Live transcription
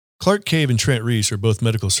Clark Cave and Trent Reese are both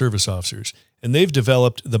medical service officers, and they've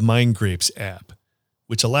developed the Mind Grapes app,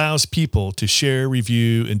 which allows people to share,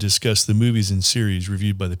 review, and discuss the movies and series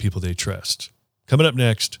reviewed by the people they trust. Coming up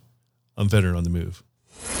next, I'm Veteran on the Move.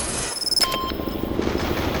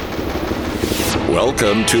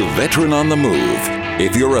 Welcome to Veteran on the Move.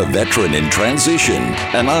 If you're a veteran in transition,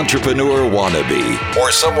 an entrepreneur wannabe,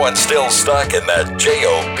 or someone still stuck in that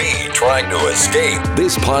job trying to escape,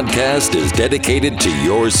 this podcast is dedicated to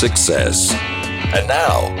your success. And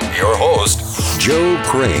now, your host, Joe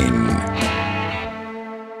Crane.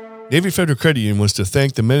 Navy Federal Credit Union wants to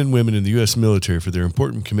thank the men and women in the U.S. military for their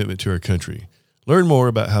important commitment to our country. Learn more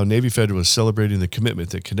about how Navy Federal is celebrating the commitment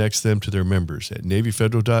that connects them to their members at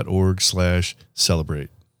NavyFederal.org/celebrate.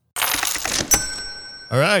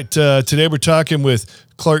 All right. Today we're talking with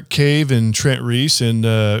Clark Cave and Trent Reese, and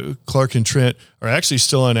Clark and Trent are actually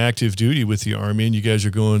still on active duty with the Army, and you guys are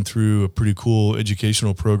going through a pretty cool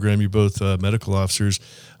educational program. You're both medical officers.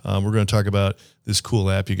 We're going to talk about this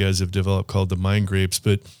cool app you guys have developed called the Mind Grapes.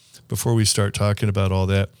 But before we start talking about all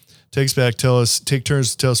that, take turns to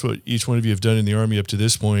tell us what each one of you have done in the Army up to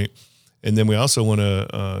this point, and then we also want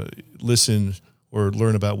to listen or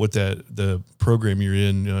learn about what the program you're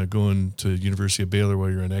in going to University of Baylor while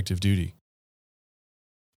you're on active duty.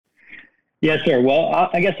 Yes, sir. Well,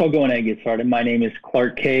 I guess I'll go and get started. My name is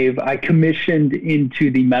Clark Cave. I commissioned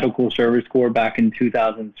into the Medical Service Corps back in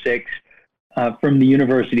 2006 from the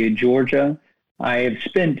University of Georgia.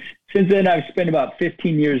 Since then, I've spent about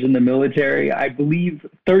 15 years in the military. I believe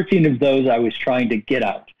 13 of those I was trying to get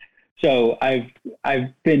out. So I've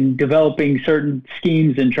been developing certain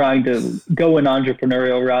schemes and trying to go an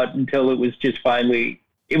entrepreneurial route until it was just finally,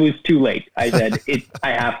 it was too late. I said, I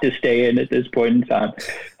have to stay in at this point in time.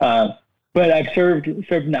 But I've served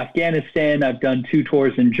in Afghanistan. I've done 2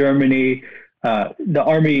 tours in Germany. The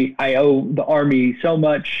Army, I owe the Army so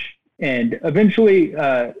much. And eventually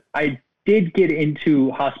I did get into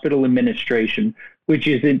hospital administration, which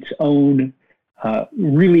is its own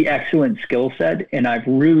really excellent skill set, and I've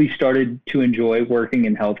really started to enjoy working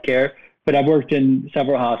in healthcare. But I've worked in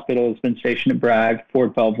several hospitals, been stationed at Bragg,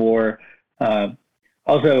 Fort Belvoir.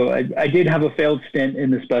 Also, I did have a failed stint in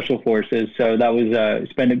the Special Forces, so that was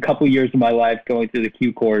spent a couple years of my life going through the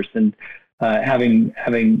Q course and having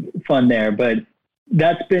fun there. But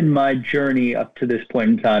that's been my journey up to this point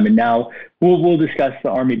in time, and now we'll discuss the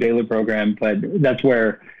Army Baylor program. But that's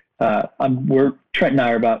where Trent and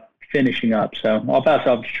I are about finishing up. So I'll pass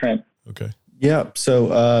off to Trent. Okay. Yeah.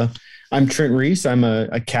 So I'm Trent Reese. I'm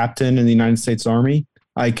a captain in the United States Army.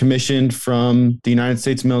 I commissioned from the United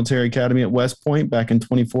States Military Academy at West Point back in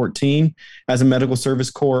 2014 as a Medical Service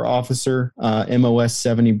Corps officer, MOS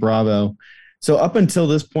 70 Bravo. So up until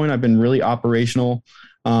this point, I've been really operational.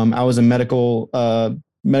 I was a medical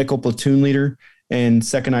platoon leader and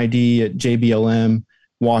second ID at JBLM,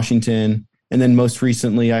 Washington. And then most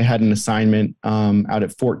recently, I had an assignment out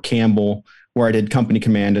at Fort Campbell where I did company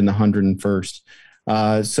command in the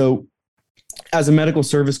 101st. So as a Medical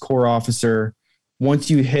Service Corps officer,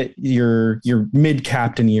 once you hit your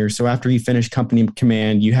mid-captain year, so after you finish company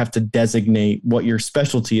command, you have to designate what your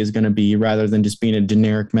specialty is going to be rather than just being a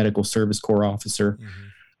generic Medical Service Corps officer.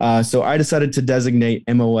 Mm-hmm. So I decided to designate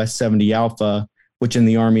MOS 70 Alpha, which in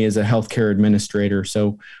the Army is a healthcare administrator.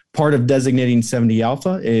 So part of designating 70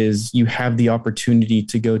 Alpha is you have the opportunity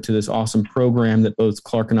to go to this awesome program that both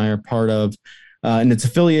Clark and I are part of. And it's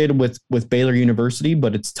affiliated with Baylor University,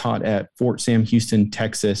 but it's taught at Fort Sam Houston,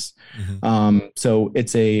 Texas. Mm-hmm. So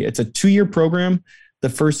it's a 2-year program. The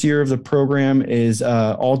first year of the program is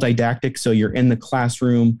all didactic. So you're in the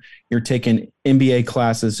classroom, you're taking MBA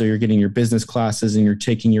classes. So you're getting your business classes and you're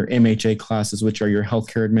taking your MHA classes, which are your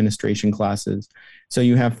healthcare administration classes. So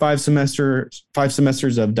you have 5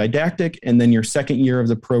 semesters of didactic. And then your second year of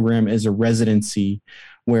the program is a residency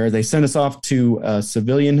where they send us off to a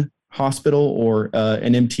civilian hospital or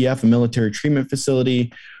an MTF, a military treatment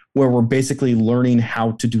facility, where we're basically learning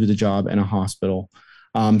how to do the job in a hospital.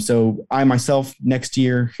 So I myself, next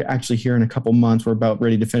year, actually here in a couple months, we're about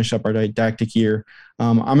ready to finish up our didactic year.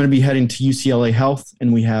 I'm going to be heading to UCLA Health,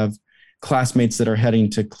 and we have classmates that are heading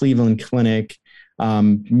to Cleveland Clinic,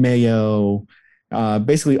 Mayo,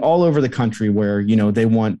 basically all over the country where, they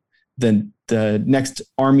want the next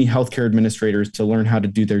Army healthcare administrators to learn how to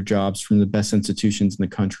do their jobs from the best institutions in the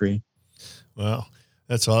country. Wow.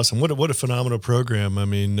 That's awesome. What a phenomenal program. I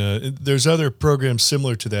mean, there's other programs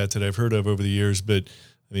similar to that I've heard of over the years, but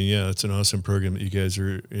I mean, yeah, it's an awesome program that you guys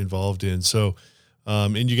are involved in. So,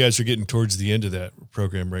 and you guys are getting towards the end of that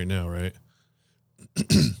program right now, right?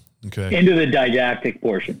 Okay. Into the didactic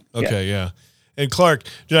portion. Okay. Yeah. And Clark,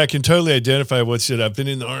 I can totally identify what you said. I've been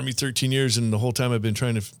in the Army 13 years, and the whole time I've been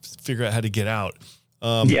trying to figure out how to get out.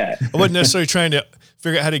 I wasn't necessarily trying to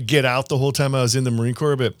figure out how to get out the whole time I was in the Marine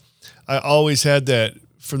Corps, but I always had that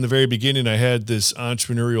from the very beginning. I had this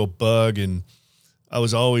entrepreneurial bug, and I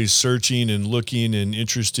was always searching and looking and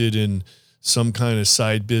interested in some kind of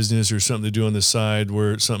side business or something to do on the side,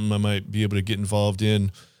 where it's something I might be able to get involved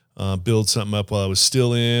in, build something up while I was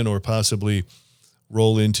still in, or possibly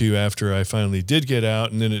roll into after I finally did get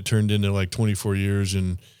out. And then it turned into like 24 years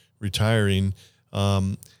and retiring.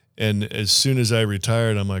 And as soon as I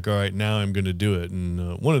retired, I'm like, all right, now I'm going to do it.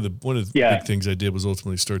 And one of the big things I did was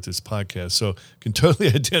ultimately start this podcast. So can totally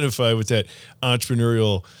identify with that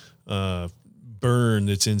entrepreneurial burn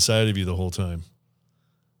that's inside of you the whole time.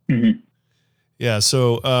 Mm-hmm. Yeah.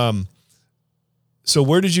 So, so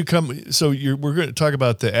where did you come? So we're going to talk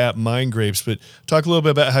about the app Mind Grapes, but talk a little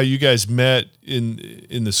bit about how you guys met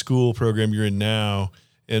in the school program you're in now,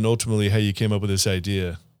 and ultimately how you came up with this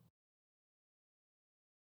idea.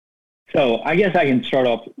 So I guess I can start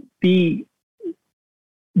off the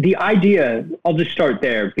idea. I'll just start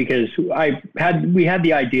there because we had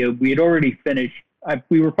the idea. We had already finished.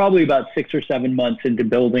 We were probably about 6 or 7 months into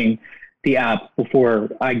building the app before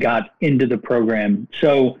I got into the program.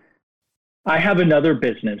 So I have another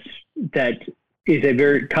business that is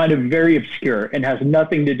very obscure and has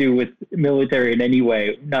nothing to do with military in any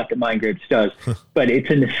way. Not that Mind Grapes does, but it's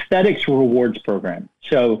an aesthetics rewards program.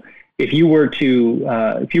 So if you were to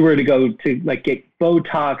go to like get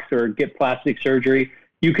Botox or get plastic surgery,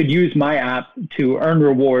 you could use my app to earn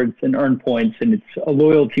rewards and earn points. And it's a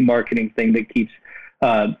loyalty marketing thing that keeps,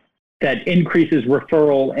 that increases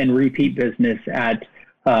referral and repeat business at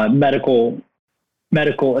medical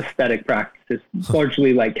aesthetic practices,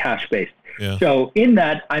 largely like cash based. Yeah. So in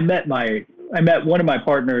that, I met one of my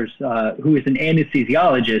partners who is an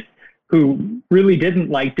anesthesiologist who really didn't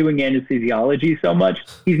like doing anesthesiology so much.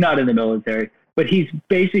 He's not in the military, but he's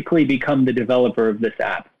basically become the developer of this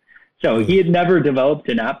app. So he had never developed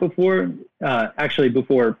an app before, actually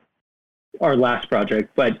before our last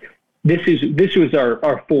project, but this was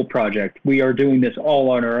our full project. We are doing this all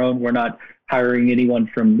on our own. We're not hiring anyone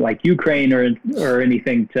from like Ukraine or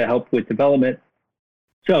anything to help with development.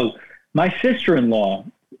 So my sister-in-law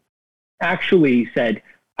actually said,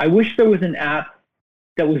 I wish there was an app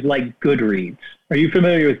that was like Goodreads. Are you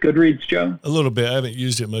familiar with Goodreads, Joe? A little bit. I haven't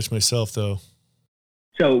used it much myself though.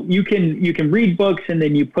 So you can read books, and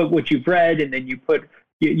then you put what you've read, and then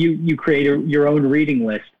you create your own reading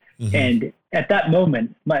list. Mm-hmm. And at that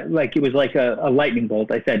moment, it was like a lightning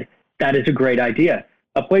bolt. I said, that is a great idea.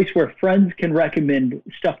 A place where friends can recommend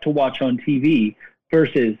stuff to watch on TV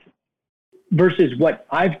versus what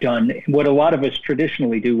I've done, what a lot of us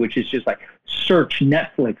traditionally do, which is just like search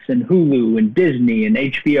Netflix and Hulu and Disney and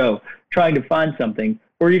HBO, trying to find something,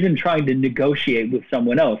 or even trying to negotiate with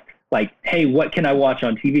someone else. Like, hey, what can I watch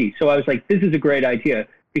on TV? So I was like, this is a great idea,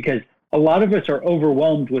 because a lot of us are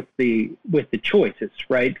overwhelmed with the choices,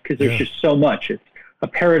 right? Because there's just so much. It's a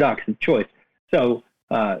paradox of choice. So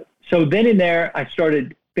then in there, I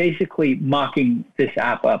started basically mocking this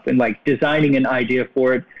app up and like designing an idea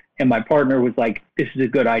for it. And my partner was like, this is a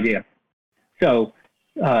good idea. So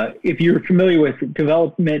if you're familiar with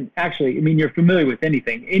development, actually, I mean, you're familiar with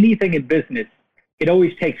anything in business, it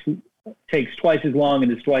always takes twice as long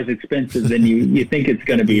and is twice expensive than you think it's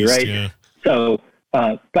going to be, right? Yeah. So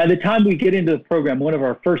by the time we get into the program, one of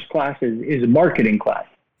our first classes is a marketing class.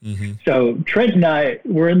 Mm-hmm. So Trent and I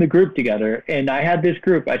were in the group together, and I had this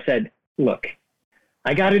group. I said, look,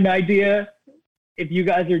 I got an idea. If you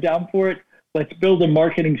guys are down for it, let's build a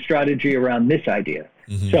marketing strategy around this idea.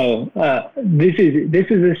 Mm-hmm. So this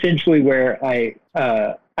is essentially where I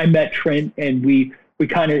met Trent, and we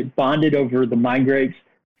kind of bonded over the Mind Grapes.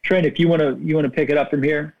 Trent, if you want to pick it up from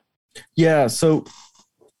here. Yeah. So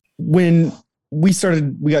when we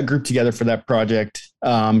got grouped together for that project,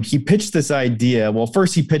 he pitched this idea. Well,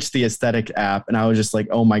 first he pitched the aesthetic app, and I was just like,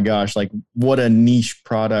 oh my gosh, like what a niche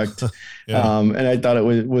product. Yeah. And I thought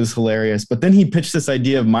it was hilarious. But then he pitched this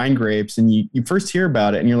idea of Mind Grapes, and you first hear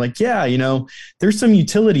about it and you're like, yeah, there's some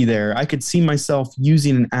utility there. I could see myself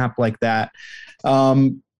using an app like that.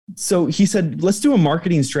 So he said, let's do a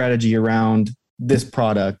marketing strategy around this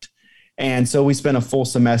product. And so we spent a full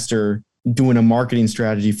semester doing a marketing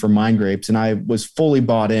strategy for Mind Grapes, and I was fully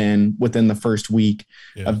bought in within the first week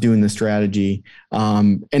of doing the strategy.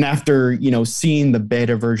 And after, seeing the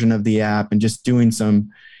beta version of the app and just doing some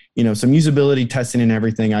usability testing and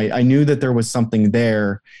everything, I knew that there was something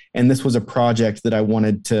there, and this was a project that I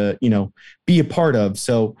wanted to, be a part of.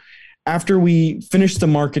 So after we finished the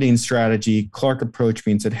marketing strategy, Clark approached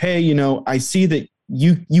me and said, hey, I see that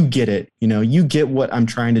you get it. You get what I'm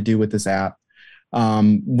trying to do with this app.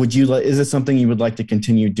 Is this something you would like to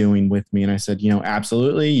continue doing with me? And I said,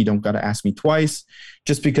 absolutely. You don't got to ask me twice,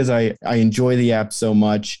 just because I enjoy the app so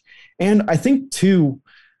much. And I think too,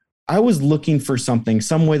 I was looking for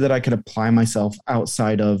some way that I could apply myself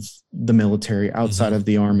outside of the military, outside of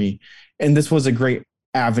the Army. And this was a great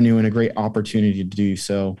avenue and a great opportunity to do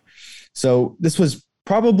so. So this was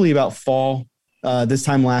probably about fall, this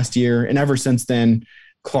time last year. And ever since then,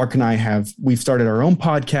 Clark and I we've started our own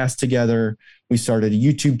podcast together. We started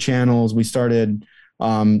YouTube channels. We started,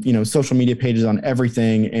 social media pages on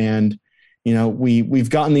everything. And, we've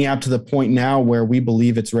gotten the app to the point now where we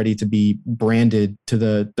believe it's ready to be branded to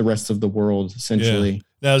the rest of the world, essentially. Yeah.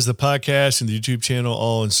 Now, is the podcast and the YouTube channel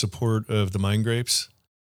all in support of the Mind Grapes?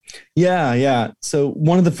 Yeah. So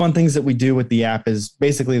one of the fun things that we do with the app is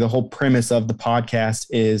basically the whole premise of the podcast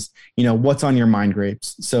is, what's on your Mind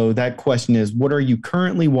Grapes? So that question is, what are you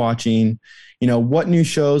currently watching? What new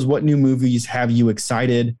shows, what new movies have you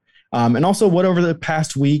excited? And also, what over the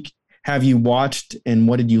past week have you watched, and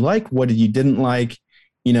what did you like? What did you didn't like?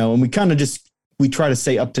 And we kind of we try to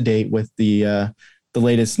stay up to date with the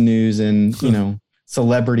latest news and,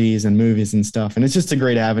 celebrities and movies and stuff. And it's just a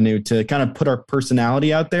great avenue to kind of put our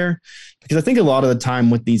personality out there, because I think a lot of the time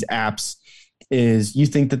with these apps is you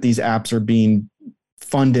think that these apps are being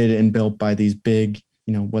funded and built by these big,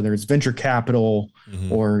 whether it's venture capital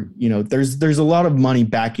or, there's a lot of money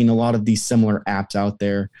backing a lot of these similar apps out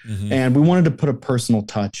there. And we wanted to put a personal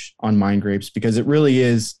touch on Mind Grapes because it really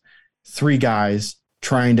is three guys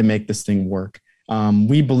trying to make this thing work.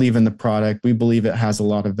 We believe in the product. We believe it has a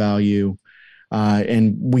lot of value.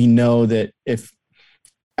 And we know that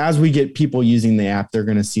as we get people using the app, they're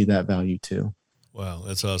going to see that value too. Wow,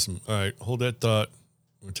 that's awesome. All right, hold that thought.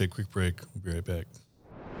 We're going to take a quick break. We'll be right back.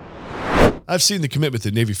 I've seen the commitment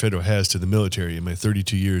that Navy Federal has to the military in my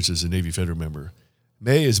 32 years as a Navy Federal member.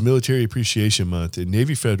 May is Military Appreciation Month, and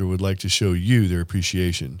Navy Federal would like to show you their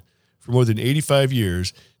appreciation. For more than 85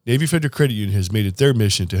 years, Navy Federal Credit Union has made it their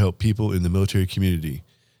mission to help people in the military community.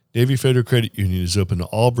 Navy Federal Credit Union is open to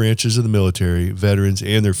all branches of the military, veterans,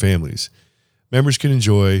 and their families. Members can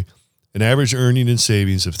enjoy an average earning and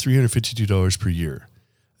savings of $352 per year,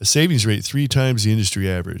 a savings rate 3 times the industry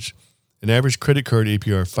average, an average credit card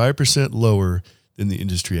APR 5% lower than the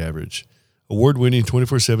industry average, award-winning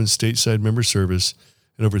 24/7 stateside member service,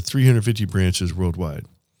 and over 350 branches worldwide.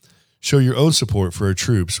 Show your own support for our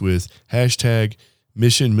troops with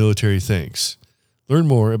 #MissionMilitaryThanks. Learn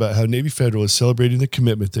more about how Navy Federal is celebrating the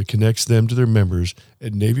commitment that connects them to their members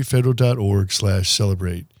at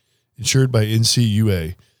NavyFederal.org/celebrate. Insured by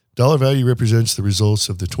NCUA. Dollar value represents the results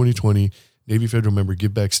of the 2020 Navy Federal Member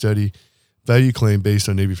Give Back Study. Value claim based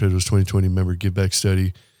on Navy Federal's 2020 Member Give Back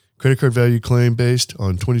Study. Credit card value claim based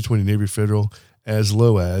on 2020 Navy Federal as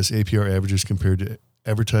low as APR averages compared to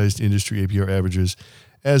advertised industry APR averages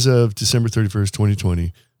as of December 31st,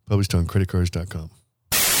 2020, published on creditcards.com.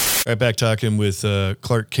 All right, back talking with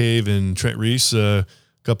Clark Cave and Trent Reese, a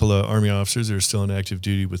couple of Army officers that are still on active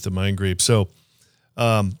duty with the Mind Grape. So,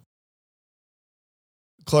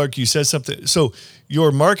 Clark, you said something. So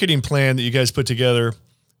your marketing plan that you guys put together,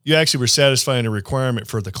 you actually were satisfying a requirement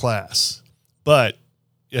for the class, but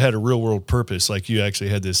it had a real world purpose. Like you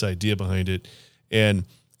actually had this idea behind it. And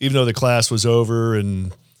even though the class was over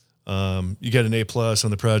and you got an A+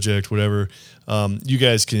 on the project, whatever, you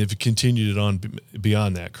guys can have continued it on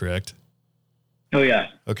beyond that, correct? Oh, yeah.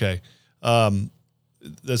 Okay.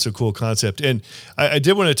 That's a cool concept. And I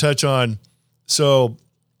did want to touch on, so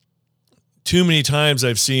too many times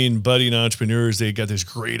I've seen budding entrepreneurs, they got this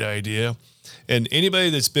great idea. And anybody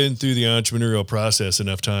that's been through the entrepreneurial process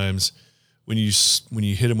enough times, when you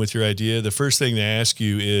hit them with your idea, the first thing they ask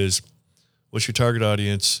you is, what's your target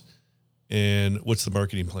audience and what's the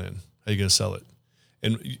marketing plan? How are you going to sell it?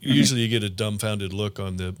 And usually you get a dumbfounded look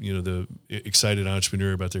on the excited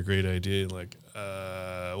entrepreneur about their great idea. Like,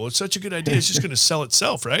 well, it's such a good idea. It's just going to sell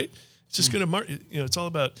itself, right? It's just going to, it's all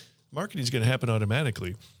about marketing is going to happen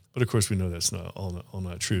automatically. But of course, we know that's not all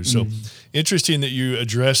not true. So interesting that you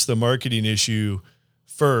address the marketing issue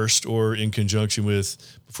first, or in conjunction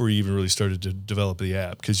with, before you even really started to develop the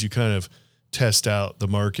app, because you kind of test out the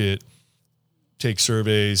market, take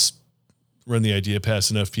surveys, run the idea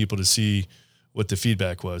past enough people to see what the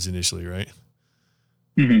feedback was initially, right?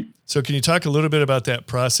 Mm-hmm. So can you talk a little bit about that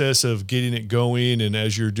process of getting it going, and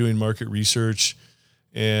as you're doing market research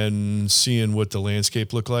and seeing what the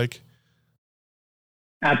landscape looked like?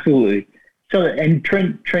 Absolutely. So, and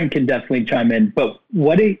Trent can definitely chime in, but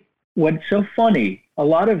what's so funny, a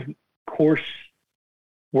lot of course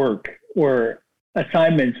work or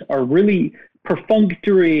assignments are really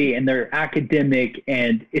perfunctory and they're academic,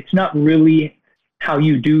 and it's not really how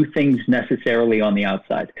you do things necessarily on the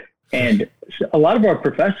outside. And a lot of our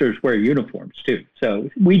professors wear uniforms too. So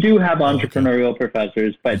we do have entrepreneurial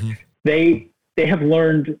professors, but they have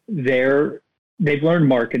learned they've learned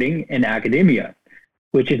marketing in academia,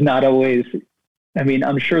 which is not always, I mean,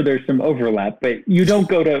 I'm sure there's some overlap, but you don't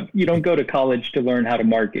go to college to learn how to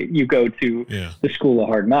market. You go to the School of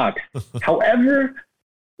Hard Knocks. However,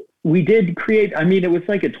 we did create, I mean, it was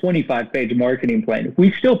like a 25-page marketing plan.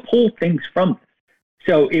 We still pull things from this.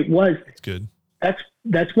 So that's good.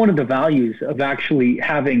 That's one of the values of actually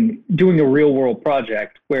doing a real world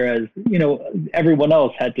project, whereas, everyone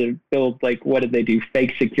else had to build, like, what did they do?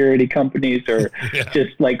 Fake security companies or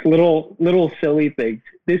just like little silly things.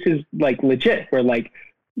 This is like legit. We're like,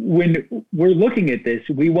 when we're looking at this,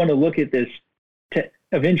 we want to look at this to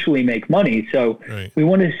eventually make money. So we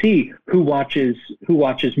want to see who watches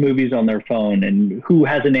movies on their phone and who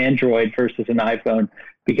has an Android versus an iPhone,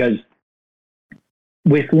 because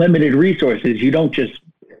with limited resources, you don't just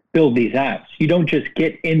build these apps. You don't just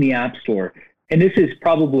get in the app store. And this is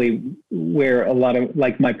probably where a lot of,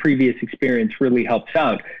 like, my previous experience really helps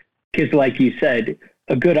out. Because like you said,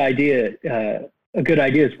 a good idea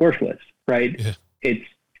is worthless, right? Yeah. It's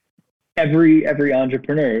every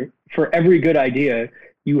entrepreneur, for every good idea,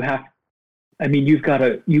 you've got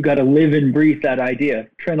to live and breathe that idea.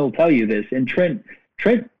 Trent will tell you this. And Trent,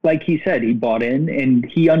 like he said, he bought in and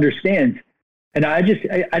he understands. And I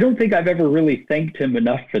don't think I've ever really thanked him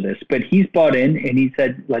enough for this, but he's bought in and he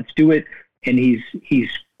said, let's do it. And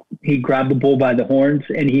he grabbed the bull by the horns,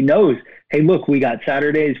 and he knows, hey, look, we got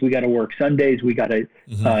Saturdays, we got to work Sundays, we got to,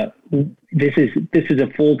 this is a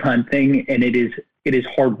full-time thing, and it is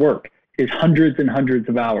hard work. It is hundreds and hundreds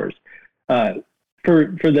of hours.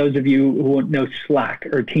 For those of you who know Slack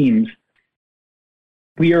or Teams,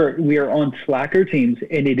 we are on Slack or Teams,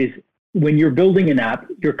 and it is, when you're building an app,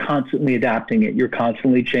 you're constantly adapting it. You're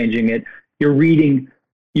constantly changing it. You're reading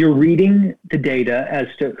the data as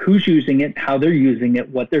to who's using it, how they're using it,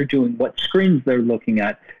 what they're doing, what screens they're looking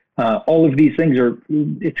at. All of these things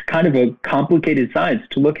it's kind of a complicated science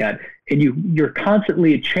to look at. And you're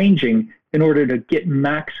constantly changing in order to get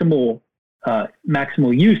maximal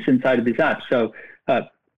use inside of these apps. So,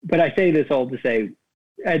 but I say this all to say,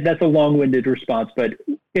 that's a long-winded response, but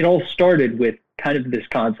it all started with kind of this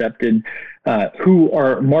concept and who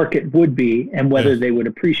our market would be and whether they would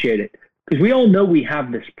appreciate it. Because we all know we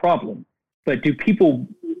have this problem, but do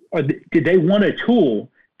they want a tool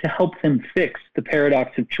to help them fix the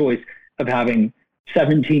paradox of choice of having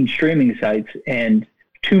 17 streaming sites and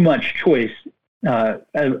too much choice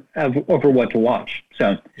over what to watch?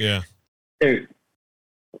 So yeah, and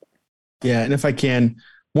if I can,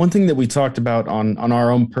 one thing that we talked about on our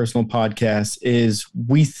own personal podcast is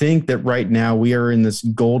we think that right now we are in this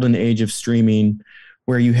golden age of streaming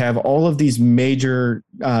where you have all of these major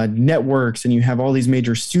networks and you have all these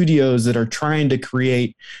major studios that are trying to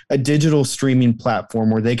create a digital streaming platform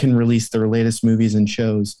where they can release their latest movies and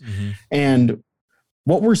shows. And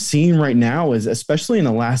what we're seeing right now is, especially in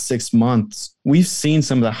the last 6 months, we've seen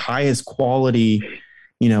some of the highest quality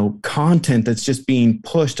content that's just being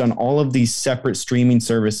pushed on all of these separate streaming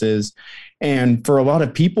services. And for a lot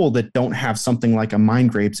of people that don't have something like a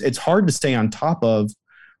Mindgrapes, it's hard to stay on top of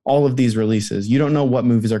all of these releases. You don't know what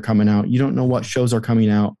movies are coming out. You don't know what shows are coming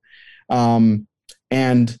out.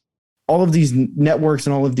 And all of these networks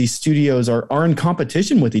and all of these studios are in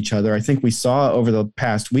competition with each other. I think we saw over the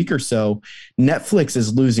past week or so, Netflix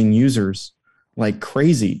is losing users like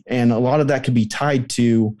crazy. And a lot of that could be tied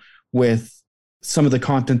to with some of the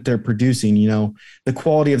content they're producing. The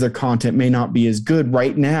quality of their content may not be as good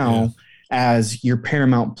right now as your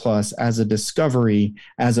Paramount Plus, as a Discovery,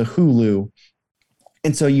 as a Hulu.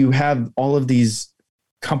 And so you have all of these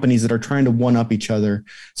companies that are trying to one up each other.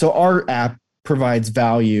 So our app provides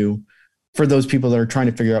value for those people that are trying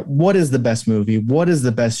to figure out what is the best movie, what is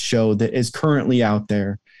the best show that is currently out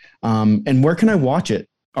there, and where can I watch it?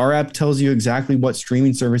 Our app tells you exactly what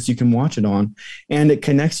streaming service you can watch it on, and it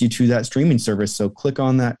connects you to that streaming service. So click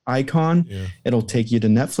on that icon. It'll take you to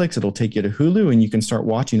Netflix. It'll take you to Hulu, and you can start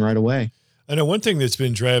watching right away. I know one thing that's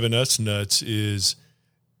been driving us nuts is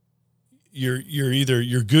you're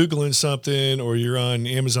Googling something or you're on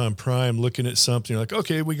Amazon Prime looking at something. You're like,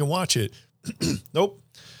 okay, we can watch it. Nope.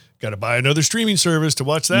 Got to buy another streaming service to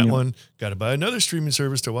watch that one. Got to buy another streaming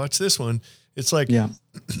service to watch this one. It's like,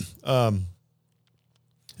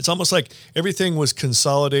 it's almost like everything was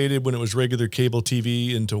consolidated when it was regular cable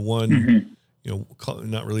TV into one,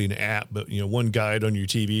 not really an app, but one guide on your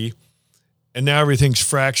TV. And now everything's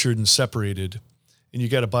fractured and separated, and you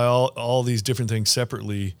got to buy all these different things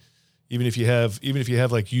separately. even if you have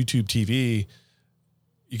like YouTube TV,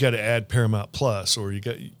 you got to add Paramount Plus, or you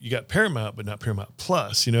got Paramount, but not Paramount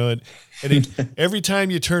Plus, and every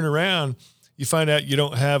time you turn around, you find out you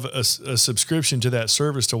don't have a subscription to that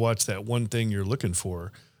service to watch that one thing you're looking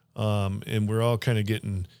for. And we're all kind of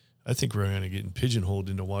getting pigeonholed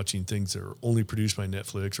into watching things that are only produced by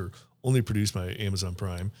Netflix or only produced by Amazon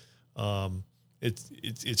Prime.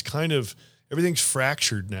 It's kind of, everything's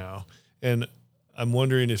fractured now. And I'm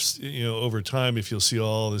wondering if, over time, if you'll see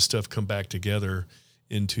all this stuff come back together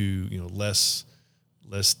into, less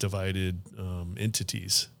divided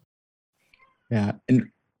entities. Yeah.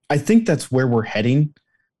 And I think that's where we're heading,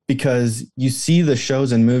 because you see the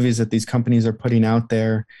shows and movies that these companies are putting out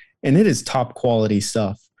there, and it is top quality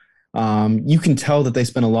stuff. You can tell that they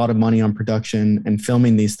spend a lot of money on production and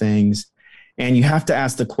filming these things. And you have to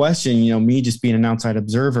ask the question, me just being an outside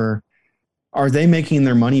observer, are they making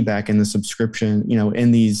their money back in the subscription,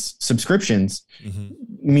 in these subscriptions? Mm-hmm.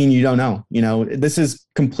 I mean, you don't know, this is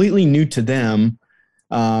completely new to them,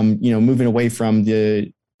 moving away from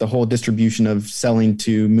the whole distribution of selling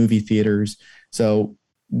to movie theaters. So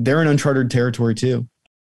they're in uncharted territory too.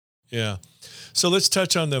 Yeah. So let's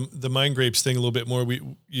touch on the Mind Grapes thing a little bit more.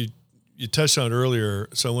 You touched on it earlier,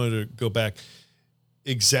 so I wanted to go back.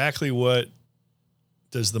 Exactly what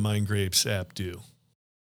does the Mind Grapes app do?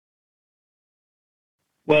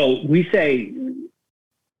 Well, we say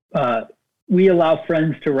we allow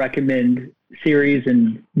friends to recommend series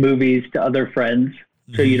and movies to other friends,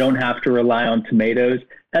 so you don't have to rely on tomatoes.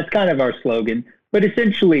 That's kind of our slogan. But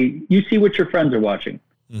essentially, you see what your friends are watching.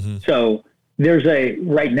 Mm-hmm. So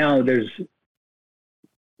right now,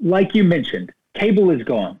 like you mentioned, cable is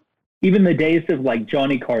gone. Even the days of like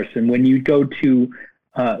Johnny Carson, when you'd go to,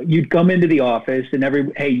 you'd come into the office and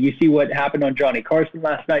hey, you see what happened on Johnny Carson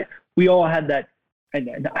last night? We all had that,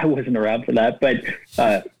 and I wasn't around for that, but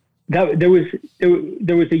there was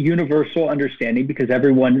a universal understanding because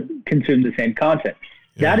everyone consumed the same content.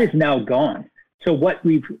 Yeah. That is now gone. So what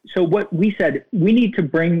we said, we need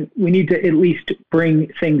to at least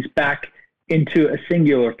bring things back into a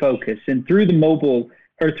singular focus. And through the mobile,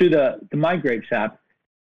 or through the Mind Grapes app,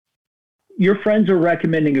 your friends are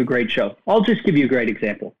recommending a great show. I'll just give you a great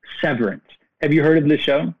example. Severance. Have you heard of this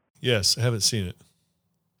show? Yes, I haven't seen it.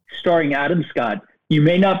 Starring Adam Scott. You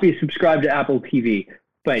may not be subscribed to Apple TV,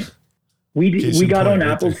 but we got on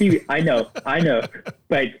Apple TV. I know.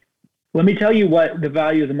 But let me tell you what the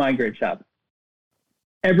value of the Mind Grapes app.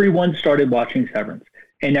 Everyone started watching Severance,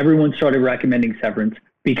 and everyone started recommending Severance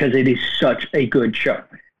because it is such a good show.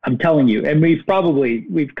 I'm telling you, and we've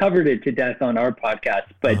covered it to death on our podcast,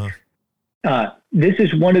 but this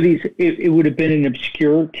is one of these, it would have been an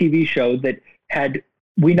obscure TV show that had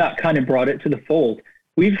we not kind of brought it to the fold.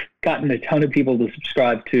 We've gotten a ton of people to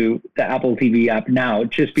subscribe to the Apple TV app now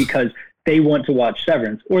just because they want to watch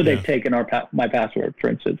Severance, or they've taken my password, for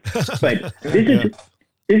instance. But this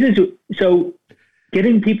is so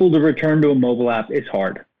getting people to return to a mobile app is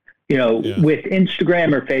hard. With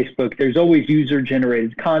Instagram or Facebook, there's always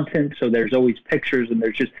user-generated content, so there's always pictures and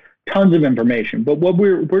there's just tons of information. But what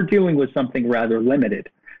we're dealing with something rather limited.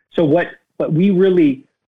 So what we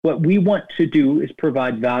want to do is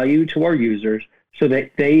provide value to our users so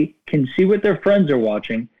that they can see what their friends are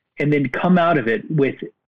watching and then come out of it with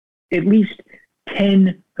at least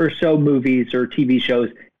 10 or so movies or TV shows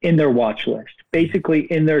in their watch list, basically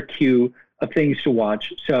in their queue of things to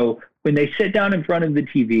watch. So when they sit down in front of the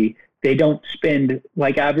TV, they don't spend,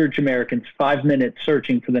 like average Americans, 5 minutes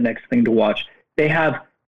searching for the next thing to watch. They have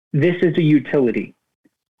this as a utility.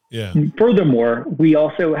 Yeah. Furthermore, we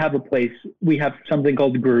also have we have something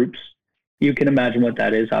called groups. You can imagine what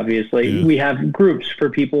that is, obviously. Yeah. We have groups for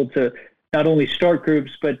people to not only start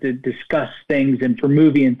groups, but to discuss things, and for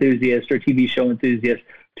movie enthusiasts or TV show enthusiasts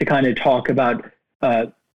to kind of talk about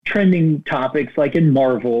trending topics like in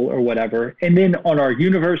Marvel or whatever. And then on our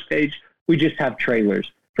universe page, we just have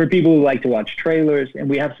trailers for people who like to watch trailers. And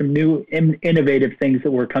we have some new innovative things that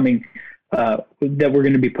we're coming, that we're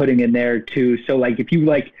going to be putting in there too. So like, if you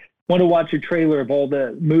want to watch a trailer of all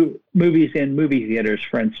the movies in movie theaters,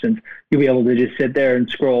 for instance, you'll be able to just sit there and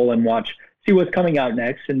scroll and see what's coming out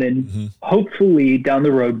next. And then hopefully down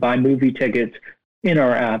the road, buy movie tickets in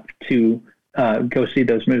our app to go see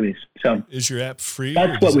those movies. So is your app free?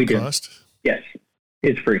 That's what we do. Cost? Yes,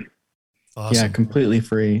 it's free. Awesome. Yeah, completely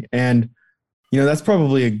free. And that's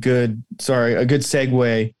probably a good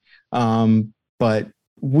segue. But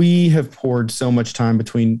we have poured so much time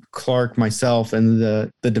between Clark, myself, and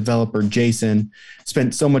the developer, Jason,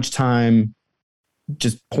 spent so much time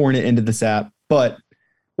just pouring it into this app. But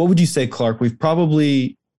what would you say, Clark? We've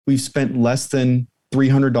spent less than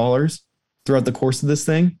 $300 throughout the course of this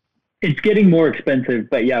thing. It's getting more expensive,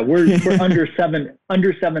 but yeah, we're under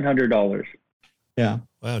 $700. Yeah.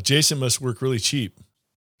 Wow. Jason must work really cheap.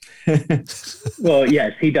 Well,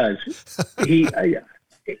 yes, he does.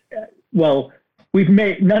 Well,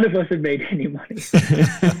 none of us have made any money.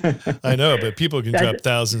 I know, but people can drop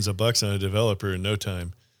thousands of bucks on a developer in no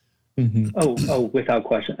time. Mm-hmm. Oh, without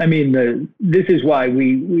question. I mean, this is why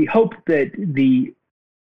we hope that the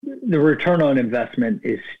return on investment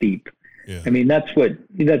is steep. Yeah. I mean, that's why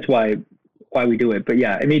we do it. But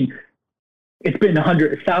yeah, I mean, it's been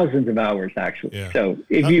thousands of hours actually. Yeah. So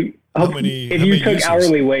if you took users?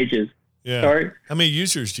 hourly wages, Yeah. sorry, how many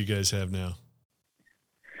users do you guys have now?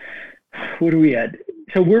 what are we at?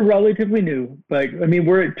 So we're relatively new, but I mean,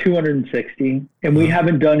 we're at 260 and we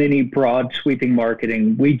haven't done any broad sweeping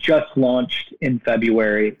marketing. We just launched in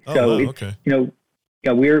February. So it's, okay.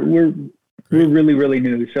 We're really, really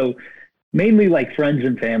new. So mainly like friends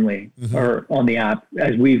and family are on the app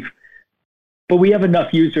but we have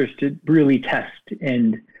enough users to really test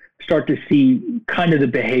and start to see kind of the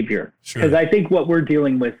behavior. Because I think what we're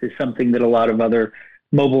dealing with is something that a lot of other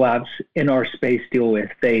mobile apps in our space deal with.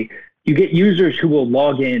 You get users who will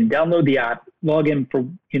log in, download the app, log in for,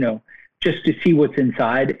 just to see what's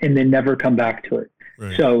inside and then never come back to it.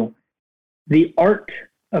 Right. So the art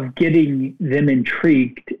of getting them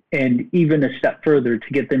intrigued and even a step further to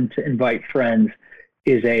get them to invite friends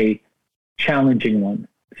is a challenging one.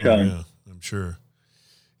 So yeah, I'm sure.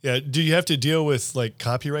 Yeah. Do you have to deal with like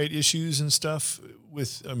copyright issues and stuff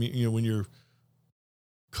when you're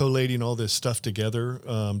collating all this stuff together?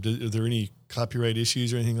 Are there any copyright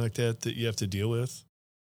issues or anything like that you have to deal with?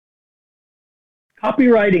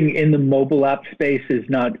 Copywriting in the mobile app space it's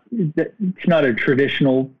not a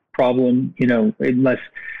traditional problem, unless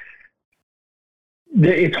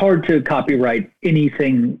it's hard to copyright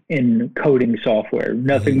anything in coding software.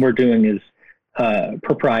 Nothing we're doing is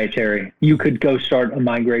proprietary. You could go start a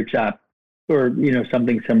MindGrapes app or,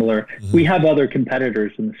 something similar. We have other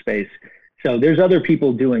competitors in the space. So there's other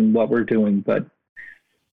people doing what we're doing, but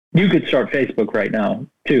you could start Facebook right now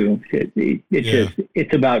too.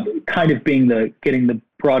 It's about kind of getting the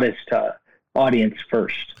broadest audience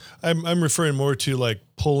first. I'm referring more to like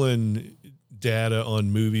pulling data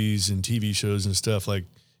on movies and TV shows and stuff. Like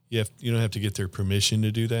you don't have to get their permission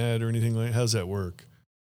to do that or anything like. How's that work?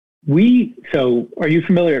 So are you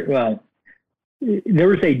familiar? Well,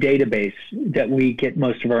 there is a database that we get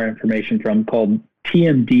most of our information from called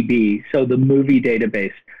TMDB. So the movie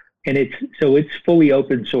database, and it's fully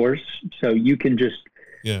open source. So you can just,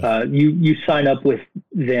 you sign up with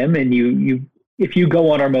them and if you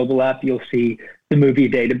go on our mobile app, you'll see the movie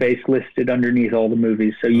database listed underneath all the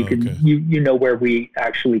movies. So you can, you know where we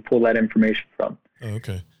actually pull that information from. Oh,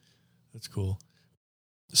 okay. That's cool.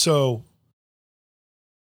 So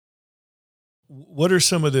what are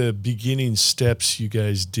some of the beginning steps you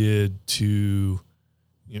guys did to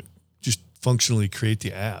just functionally create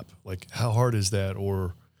the app? Like how hard is that?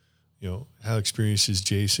 Or, how experienced is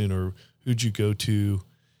Jason, or who'd you go to,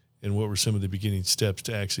 and what were some of the beginning steps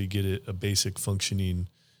to actually get it a basic functioning,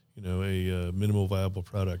 a minimal viable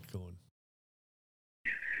product going?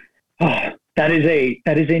 Oh,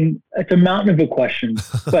 it's a mountain of a question.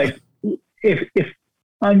 But if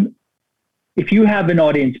you have an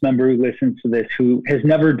audience member who listens to this who has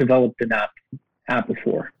never developed an app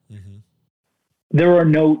before, there's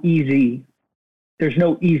no easy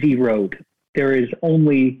road. There is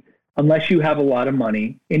only, unless you have a lot of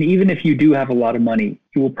money, and even if you do have a lot of money,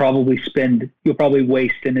 you'll probably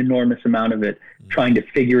waste an enormous amount of it trying to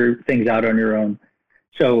figure things out on your own.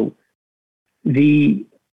 So the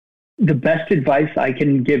best advice I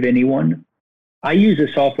can give anyone, I use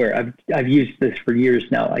a software. I've used this for years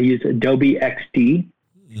now. I use Adobe XD,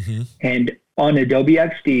 and on Adobe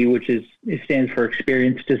XD, it stands for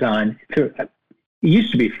Experience Design. It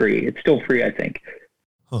used to be free. It's still free, I think.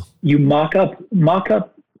 Huh. You mock up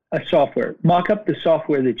a software. Mock up the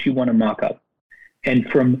software that you want to mock up, and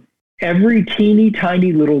from every teeny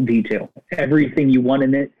tiny little detail, everything you want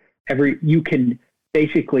in it, you can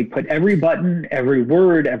basically put every button, every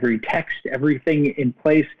word, every text, everything in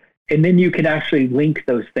place. And then you can actually link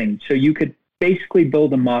those things. So you could basically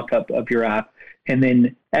build a mock-up of your app and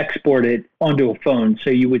then export it onto a phone. So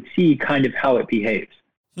you would see kind of how it behaves.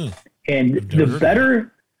 And the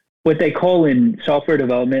better, what they call in software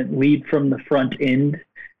development, lead from the front end.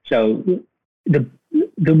 So the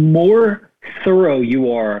more thorough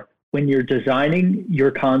you are when you're designing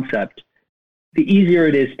your concept, the easier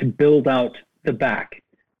it is to build out the back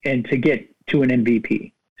and to get to an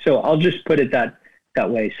MVP. So I'll just put it that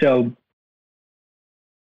way. So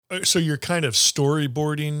you're kind of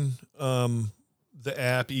storyboarding the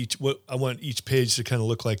app, I want each page to kind of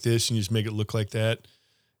look like this, and you just make it look like that,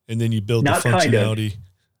 and then you build Not the functionality.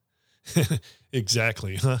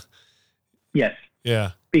 Exactly, huh? Yes.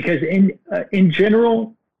 Yeah. Because in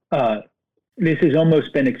general, this has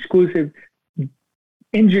almost been exclusive.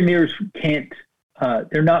 Engineers can't.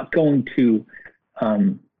 They're not going to.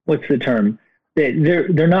 What's the term?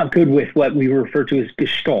 They're not good with what we refer to as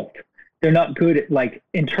gestalt. They're not good at like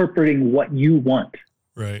interpreting what you want.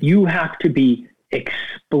 Right. You have to be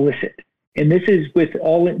explicit, and this is with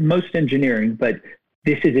most engineering. But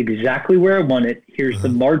this is exactly where I want it. Here's the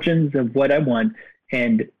margins of what I want.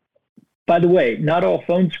 And by the way, not all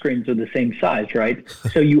phone screens are the same size, right?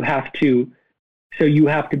 So you have to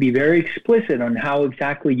be very explicit on how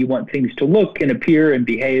exactly you want things to look and appear and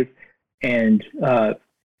behave. And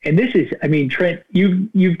this is, I mean, Trent, you've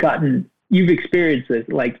experienced this,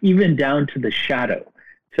 like even down to the shadow.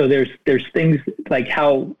 So there's things like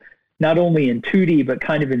how not only in 2D but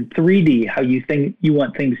kind of in 3D how you think you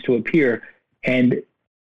want things to appear, and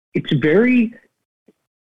it's very.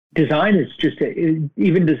 Design is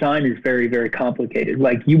design is very, very complicated.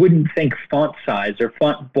 Like you wouldn't think font size or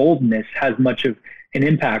font boldness has much of an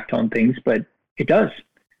impact on things, but it does.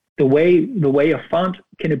 The way a font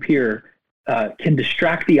can appear can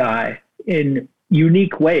distract the eye in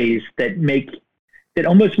unique ways that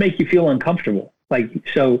almost make you feel uncomfortable. Like,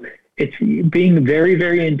 so it's being very,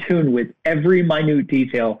 very in tune with every minute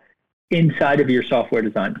detail inside of your software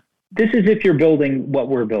design. This is if you're building what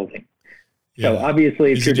we're building. Yeah. So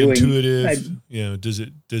obviously, if you're doing intuitive,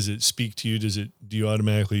 does it speak to you? Do you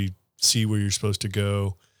automatically see where you're supposed to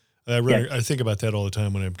go? I think about that all the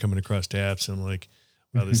time when I'm coming across apps, and I'm like,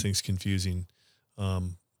 wow, this thing's confusing.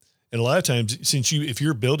 And a lot of times, if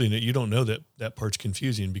you're building it, you don't know that part's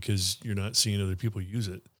confusing because you're not seeing other people use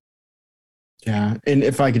it. Yeah. And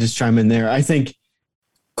if I could just chime in there, I think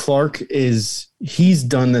Clark he's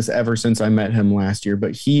done this ever since I met him last year,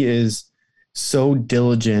 but he is so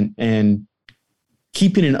diligent and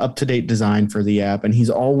keeping an up-to-date design for the app. And he's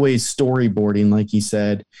always storyboarding, like he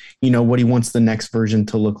said, what he wants the next version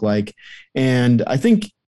to look like. And I think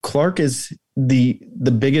Clark is the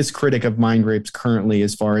biggest critic of Mindgrapes currently,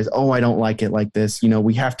 as far as, I don't like it like this.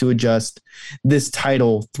 We have to adjust this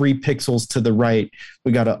title 3 pixels to the right.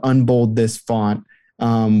 We got to unbold this font.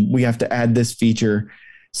 We have to add this feature.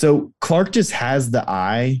 So Clark just has the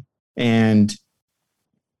eye, and,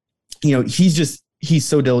 he's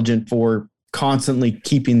so diligent for constantly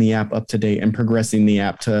keeping the app up to date and progressing the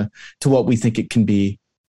app to what we think it can be.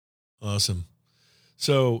 Awesome.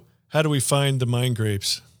 So how do we find the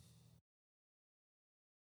Mindgrapes?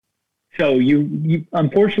 So you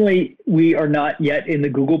unfortunately, we are not yet in the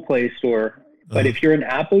Google Play Store, but if you're an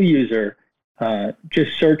Apple user,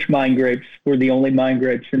 just search Mindgrapes. We're the only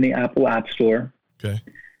Mindgrapes in the Apple App Store. Okay.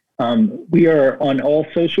 We are on all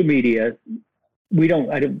social media.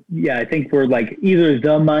 I think we're like either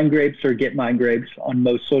the Mindgrapes or Get Mindgrapes on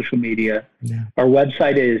most social media. Yeah. Our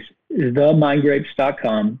website is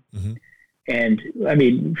themindgrapes.com. Mm-hmm. And I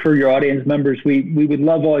mean, for your audience members, we would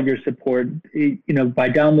love all your support, by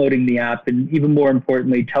downloading the app, and even more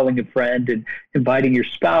importantly, telling a friend and inviting your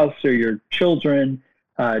spouse or your children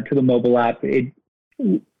to the mobile app.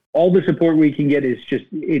 All the support we can get is just,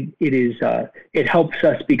 it helps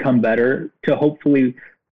us become better to hopefully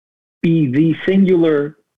be the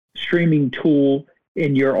singular streaming tool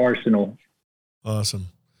in your arsenal. Awesome.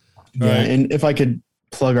 Yeah. Right. And if I could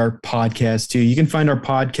plug our podcast too, you can find our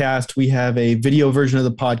podcast. We have a video version of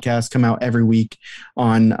the podcast come out every week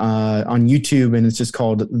on YouTube, and it's just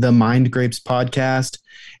called the Mindgrapes Podcast.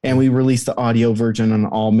 And we release the audio version on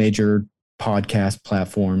all major podcast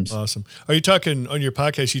platforms. Awesome. Are you talking on your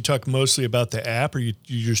podcast? You talk mostly about the app, or you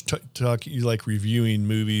just talk, you like reviewing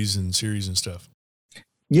movies and series and stuff?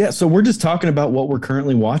 Yeah, so we're just talking about what we're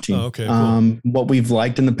currently watching. Oh, okay, cool. What we've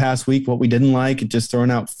liked in the past week, what we didn't like, just throwing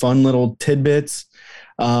out fun little tidbits.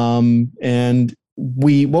 And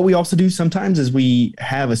what we also do sometimes is we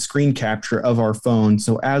have a screen capture of our phone.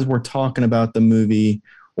 So as we're talking about the movie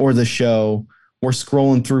or the show, we're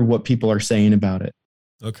scrolling through what people are saying about it.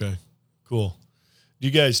 Okay, cool. Do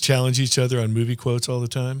you guys challenge each other on movie quotes all the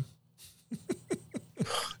time?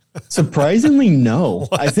 Surprisingly, no.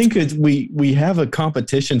 What? I think we have a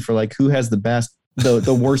competition for like who has the best,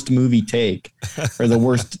 the worst movie take or the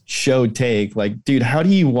worst show take. Like, dude, how do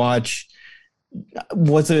you watch? I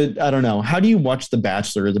don't know. How do you watch The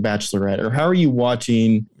Bachelor or The Bachelorette, or how are you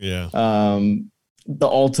watching? Yeah. The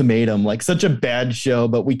Ultimatum, like such a bad show,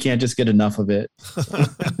 but we can't just get enough of it.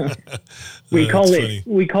 We call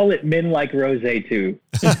it Men Like Rose too.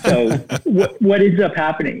 So what ends up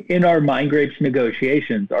happening in our Mind Grapes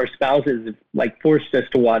negotiations, our spouses have like forced us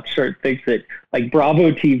to watch certain things that like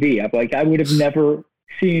Bravo TV. I'm like, I would have never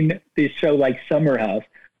seen this show like Summer House,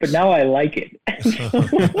 but now I like it. That's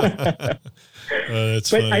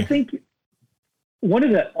but funny. I think one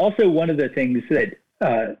of the things that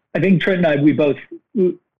I think Trent and I, we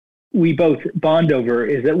both bond over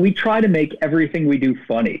is that we try to make everything we do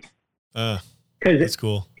funny. Because that's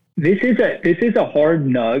cool. This is a hard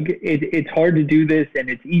nug. It's hard to do this, and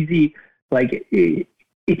it's easy. Like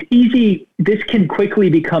it's easy. This can quickly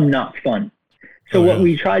become not fun. So what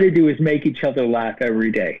we try to do is make each other laugh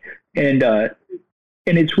every day, and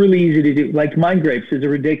it's really easy to do. Like Mind Grapes is a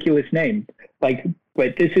ridiculous name. Like.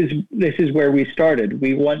 But this is where we started.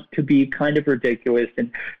 We want to be kind of ridiculous and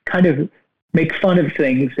kind of make fun of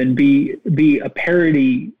things and be a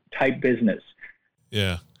parody type business.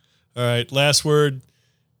 Yeah. All right. Last word.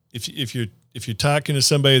 If you're talking to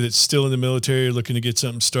somebody that's still in the military, looking to get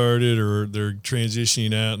something started, or they're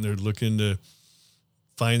transitioning out and they're looking to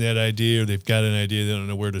find that idea, or they've got an idea, they don't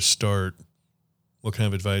know where to start, what kind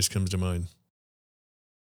of advice comes to mind?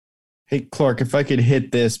 Hey, Clark, if I could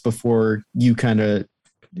hit this before you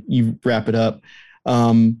wrap it up.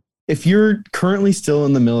 If you're currently still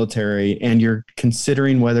in the military and you're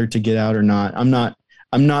considering whether to get out or not, I'm not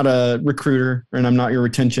a recruiter and I'm not your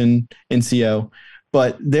retention NCO,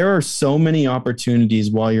 but there are so many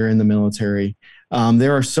opportunities while you're in the military.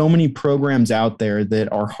 There are so many programs out there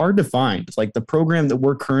that are hard to find. It's like the program that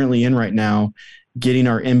we're currently in right now, getting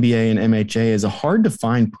our MBA and MHA, is a hard to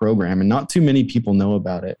find program, and not too many people know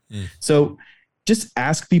about it. So just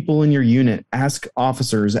ask people in your unit, ask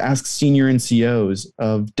officers, ask senior NCOs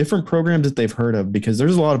of different programs that they've heard of, because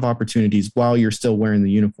there's a lot of opportunities while you're still wearing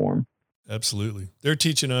the uniform. Absolutely. They're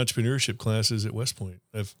teaching entrepreneurship classes at West Point.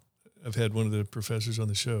 I've had one of the professors on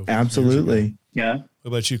the show. Absolutely. Yeah. What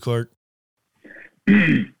about you, Clark?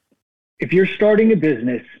 If you're starting a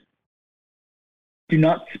business, do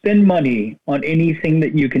not spend money on anything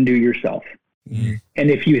that you can do yourself. Mm-hmm. And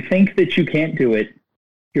if you think that you can't do it,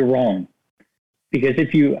 you're wrong. Because I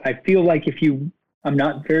feel like I'm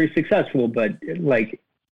not very successful, but like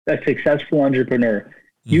a successful entrepreneur,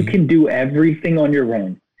 you can do everything on your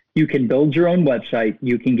own. You can build your own website.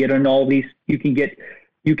 You can get on all these, you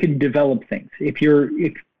can develop things. If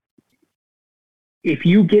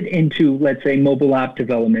you get into, let's say, mobile app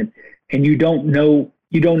development and you don't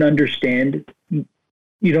understand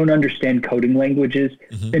coding languages,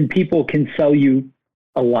 then people can sell you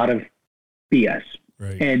a lot of BS.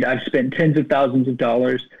 Right. And I've spent tens of thousands of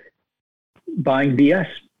dollars buying BS.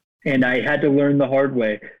 And I had to learn the hard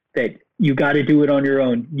way that you got to do it on your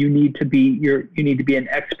own. You need to be an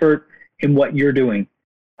expert in what you're doing.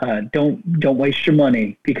 Don't waste your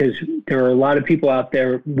money, because there are a lot of people out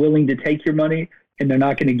there willing to take your money and they're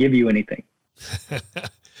not going to give you anything.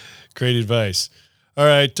 Great advice. All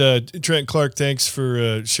right, Trent, Clark, thanks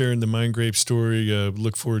for sharing the Mind Grape story.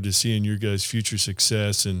 Look forward to seeing your guys' future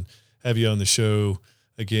success and have you on the show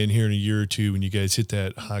again here in a year or two when you guys hit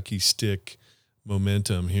that hockey stick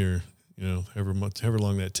momentum here, however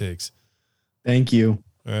long that takes. Thank you.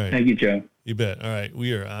 All right. Thank you, Joe. You bet. All right.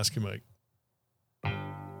 We are Oscar Mike.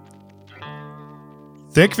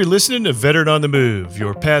 Thank you for listening to Veteran on the Move,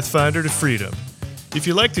 your pathfinder to freedom. If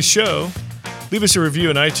you like the show, leave us a review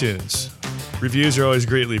on iTunes. Reviews are always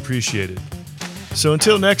greatly appreciated. So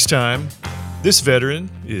until next time, this veteran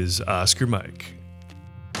is Oscar Mike.